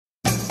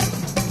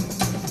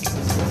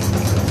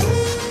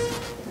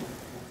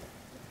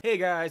Hey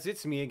guys,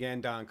 it's me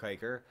again, Don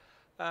Kiker.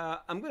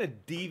 I'm going to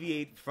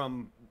deviate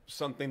from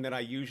something that I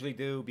usually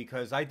do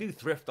because I do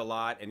thrift a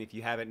lot, and if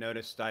you haven't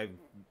noticed, I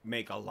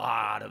make a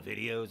lot of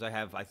videos. I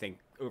have, I think,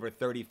 over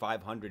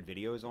 3,500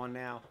 videos on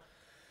now.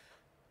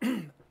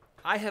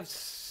 I have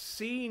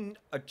seen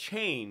a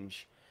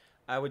change,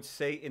 I would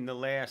say, in the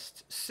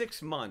last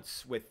 6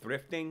 months with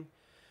thrifting.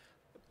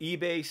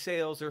 eBay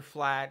sales are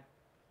flat.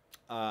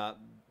 Uh,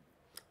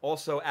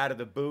 Also, out of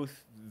the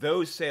booth,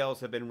 those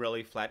sales have been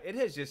really flat. It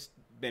has just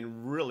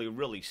been really,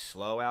 really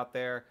slow out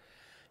there.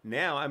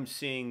 Now I'm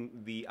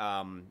seeing the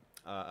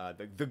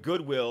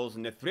Goodwills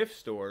and the thrift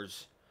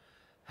stores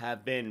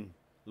have been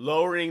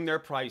lowering their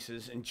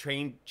prices and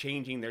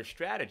changing their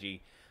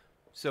strategy.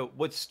 So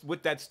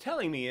what that's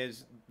telling me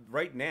is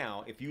right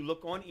now, if you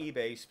look on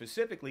eBay,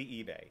 specifically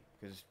eBay,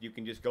 because you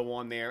can just go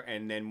on there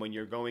and then when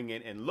you're going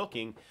in and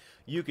looking,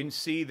 you can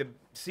see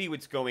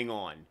what's going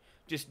on.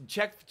 Just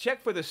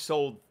check for the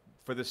sold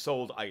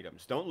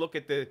items. Don't look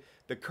at the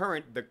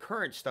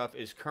current stuff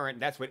is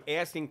current. That's what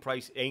asking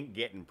price ain't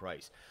getting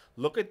price.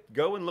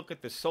 Go and look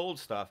at the sold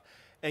stuff,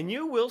 and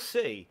you will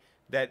see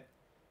that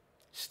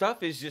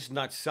stuff is just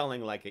not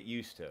selling like it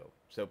used to.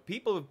 So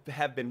people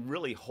have been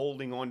really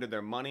holding on to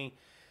their money.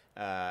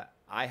 I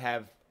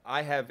have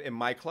in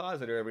my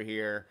closet over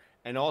here,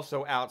 and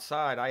also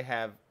outside, I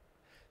have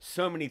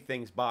so many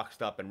things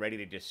boxed up and ready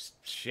to just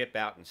ship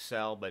out and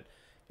sell, but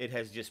it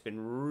has just been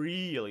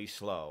really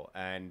slow.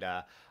 And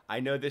I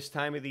know this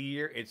time of the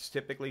year it's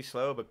typically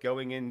slow, but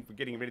getting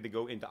ready to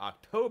go into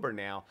October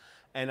now,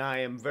 and I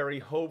am very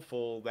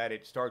hopeful that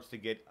it starts to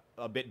get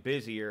a bit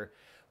busier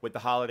with the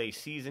holiday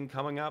season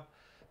coming up.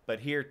 But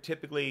here,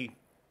 typically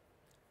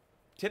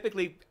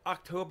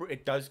October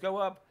it does go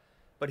up,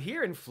 but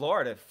here in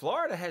Florida,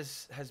 Florida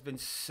has been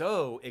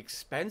so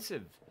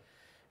expensive,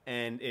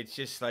 and it's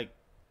just like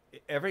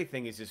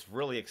everything is just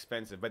really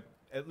expensive. But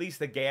at least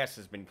the gas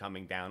has been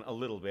coming down a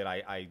little bit.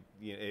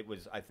 It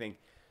was, I think,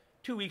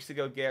 2 weeks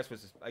ago gas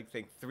was, I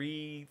think,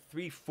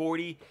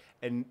 340,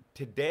 and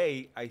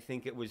today I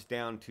think it was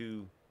down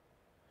to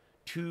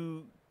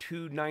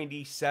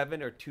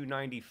 297 or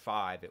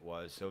 295 it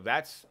was. So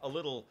that's a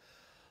little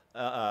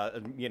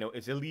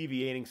it's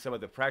alleviating some of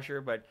the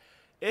pressure, but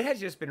it has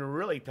just been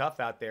really tough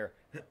out there.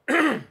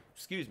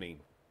 Excuse me.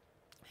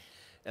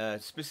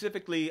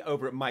 Specifically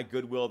over at my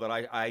Goodwill that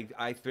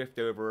I thrift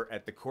over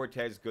at the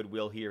Cortez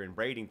Goodwill here in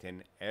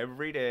Bradenton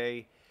every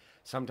day,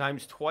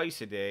 sometimes twice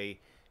a day,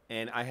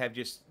 and I have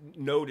just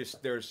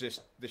noticed there's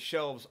just the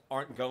shelves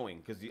aren't going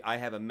because I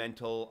have a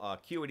mental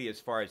acuity as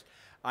far as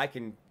I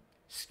can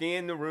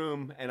scan the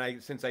room,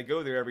 and since I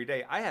go there every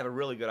day, I have a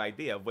really good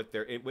idea of what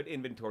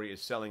inventory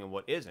is selling and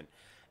what isn't.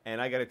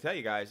 And I got to tell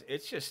you guys,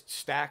 it's just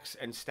stacks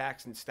and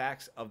stacks and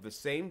stacks of the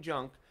same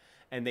junk,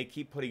 and they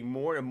keep putting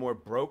more and more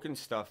broken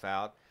stuff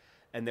out,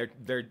 and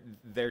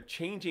they're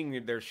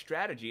changing their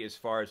strategy as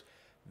far as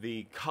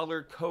the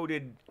color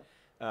coded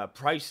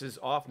prices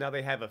off. Now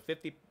they have a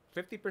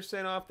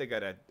 50% off. They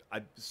got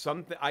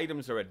some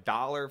items are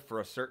 $1 for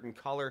a certain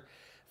color.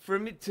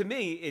 To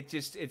me,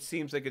 it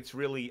seems like it's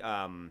really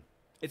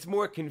it's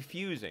more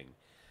confusing.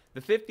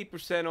 The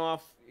 50%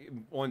 off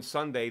on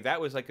Sunday,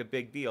 that was like a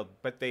big deal,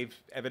 but they've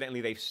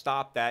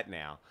stopped that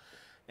now,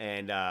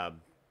 and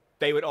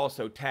they would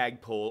also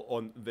tag pull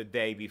on the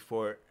day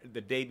before, and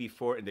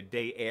the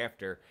day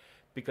after,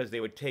 because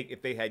they would take,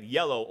 if they had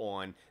yellow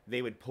on,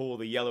 they would pull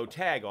the yellow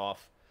tag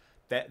off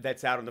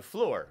that's out on the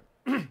floor.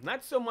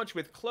 Not so much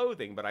with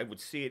clothing, but I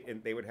would see it,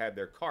 and they would have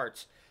their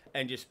carts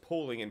and just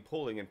pulling and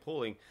pulling and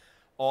pulling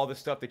all the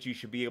stuff that you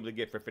should be able to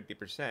get for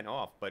 50%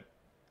 off, but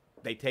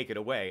they take it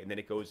away, and then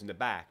it goes in the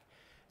back,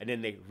 and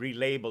then they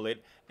relabel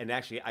it. And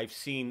actually, I've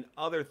seen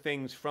other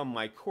things from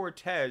my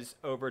Cortez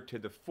over to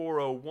the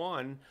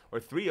 401 or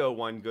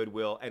 301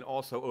 Goodwill, and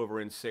also over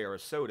in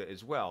Sarasota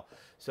as well.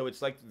 So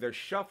it's like they're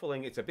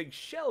shuffling. It's a big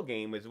shell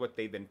game is what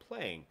they've been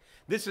playing.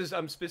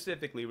 I'm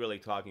specifically really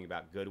talking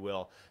about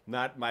Goodwill,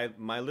 not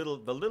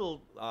the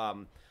little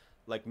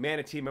like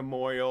Manatee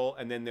Memorial,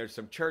 and then there's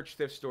some church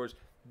thrift stores.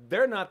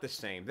 They're not the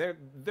same.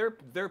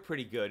 They're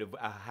pretty good of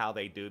how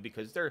they do,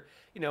 because they're,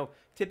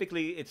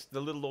 typically it's the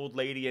little old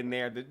lady in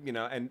there that,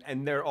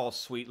 and they're all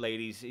sweet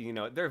ladies,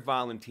 they're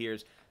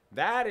volunteers.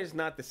 That is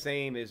not the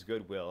same as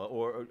Goodwill,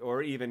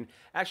 or even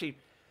actually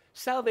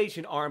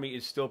Salvation Army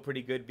is still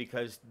pretty good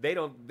because they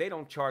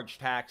don't charge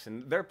tax,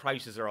 and their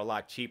prices are a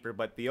lot cheaper.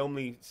 But the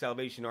only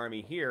Salvation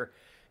Army here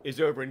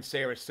is over in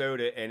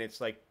Sarasota, and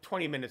it's like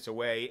 20 minutes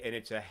away, and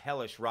it's a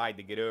hellish ride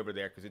to get over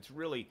there because it's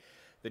really,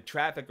 the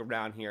traffic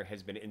around here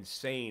has been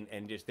insane,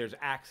 and just there's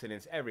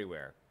accidents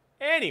everywhere.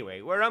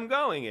 Anyway, where I'm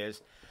going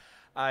is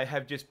I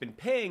have just been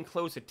paying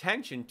close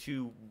attention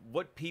to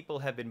what people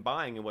have been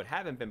buying and what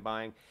haven't been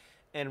buying.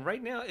 And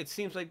right now it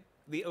seems like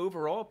the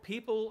overall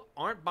people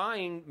aren't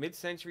buying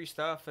mid-century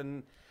stuff,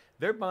 and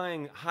they're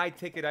buying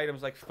high-ticket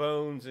items like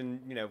phones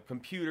and,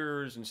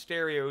 computers and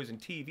stereos and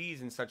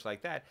TVs and such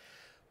like that.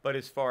 But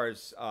as far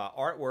as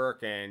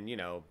artwork and,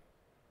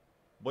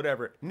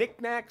 whatever,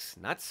 knickknacks,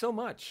 not so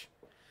much.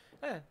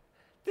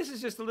 this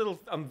is just a little,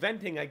 I'm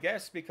venting, I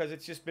guess, because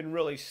it's just been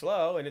really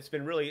slow, and it's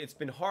been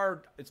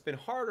hard. It's been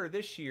harder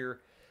this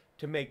year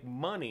to make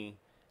money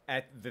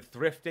at the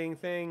thrifting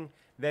thing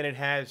than it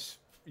has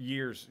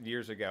years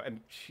ago.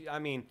 And I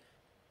mean,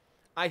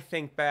 I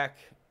think back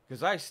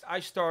because I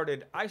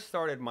started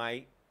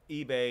my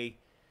eBay,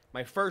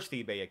 my first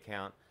eBay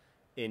account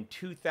in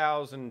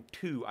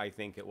 2002, I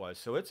think it was.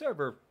 So it's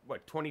over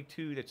what,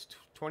 22, that's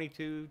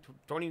 22,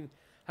 20,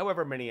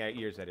 however many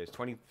years that is,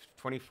 20,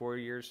 24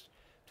 years,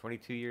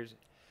 22 years.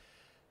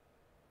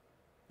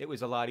 It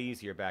was a lot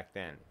easier back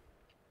then.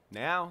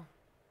 Now,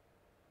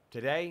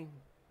 today,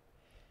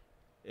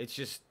 it's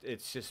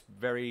just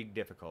very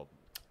difficult.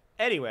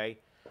 Anyway,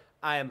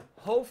 I am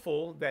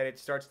hopeful that it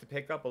starts to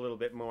pick up a little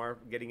bit more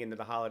getting into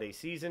the holiday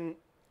season.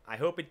 I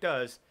hope it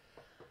does.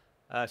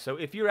 So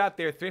if you're out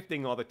there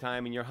thrifting all the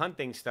time and you're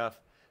hunting stuff,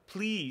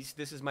 please,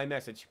 this is my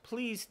message,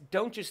 please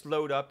don't just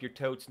load up your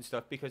totes and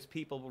stuff, because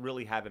people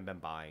really haven't been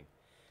buying,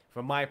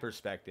 from my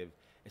perspective.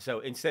 So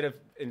instead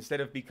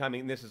of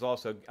becoming, this is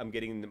also, I'm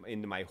getting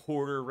into my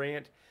hoarder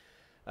rant.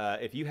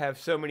 If you have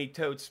so many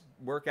totes,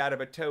 work out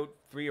of a tote,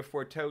 3 or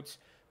 4 totes.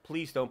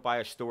 Please don't buy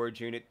a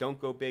storage unit. Don't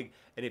go big.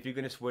 And if you're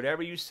going to,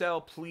 whatever you sell,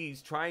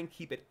 please try and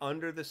keep it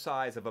under the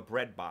size of a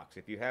bread box.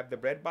 If you have the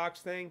bread box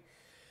thing,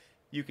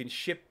 you can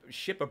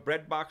ship a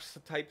bread box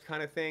type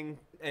kind of thing,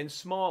 and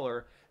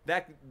smaller.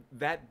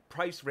 That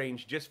price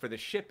range just for the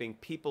shipping,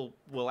 people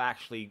will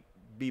actually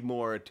be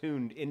more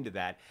attuned into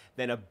that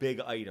than a big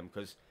item.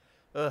 Because,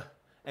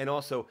 and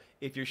also,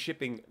 if you're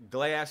shipping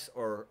glass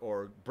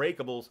or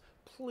breakables,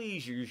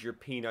 please use your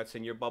peanuts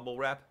and your bubble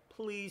wrap,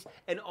 please.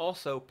 And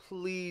also,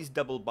 please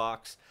double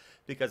box,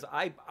 because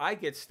I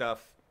get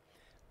stuff,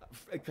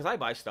 because I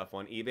buy stuff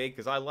on eBay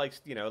because I like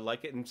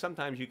it, and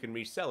sometimes you can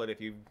resell it if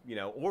you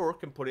or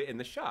can put it in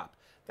the shop.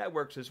 That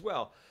works as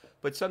well.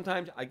 But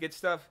sometimes I get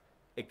stuff,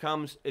 it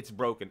comes, it's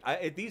broken.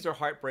 These are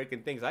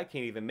heartbreaking things. I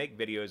can't even make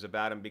videos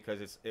about them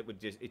because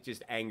it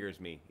just angers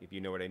me, if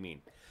you know what I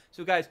mean.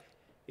 So guys,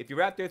 if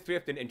you're out there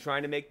thrifting and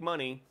trying to make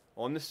money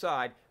on the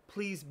side,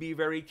 please be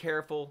very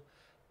careful.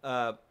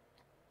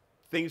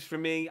 Things for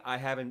me, I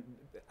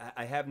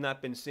have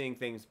not been seeing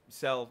things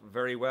sell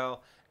very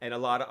well, and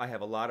I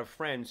have a lot of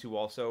friends who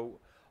also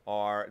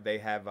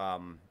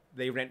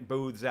they rent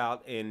booths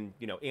out in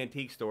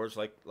antique stores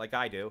like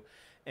I do,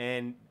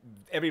 and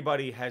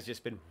everybody has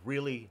just been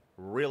really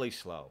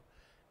slow.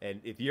 And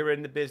if you're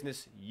in the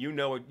business, you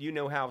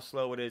know how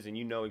slow it is, and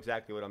you know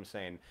exactly what I'm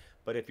saying.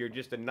 But if you're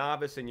just a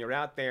novice and you're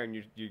out there and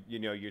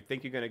you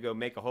think you're going to go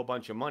make a whole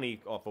bunch of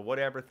money off of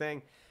whatever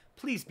thing,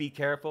 please be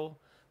careful.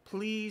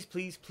 Please,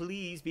 please,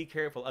 please be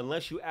careful.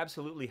 Unless you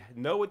absolutely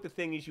know what the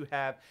thing is you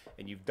have,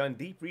 and you've done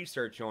deep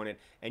research on it,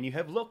 and you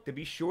have looked to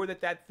be sure that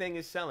that thing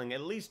is selling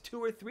at least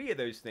 2 or 3 of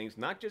those things,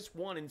 not just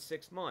one in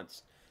 6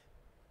 months.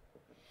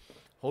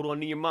 Hold on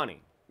to your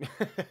money.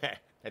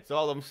 That's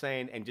all I'm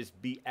saying, and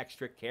just be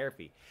extra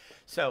careful.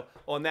 So,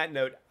 on that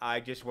note,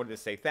 I just wanted to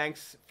say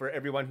thanks for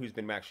everyone who's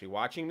been actually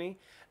watching me.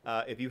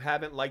 If you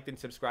haven't liked and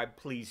subscribed,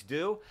 please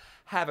do.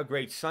 Have a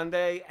great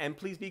Sunday, and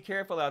please be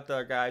careful out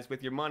there, guys,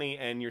 with your money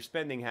and your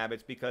spending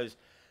habits, because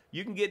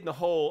you can get in the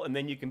hole, and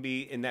then you can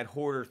be in that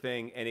hoarder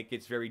thing, and it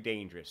gets very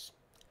dangerous.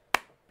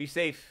 Be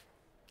safe.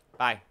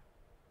 Bye.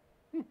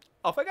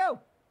 Off I go.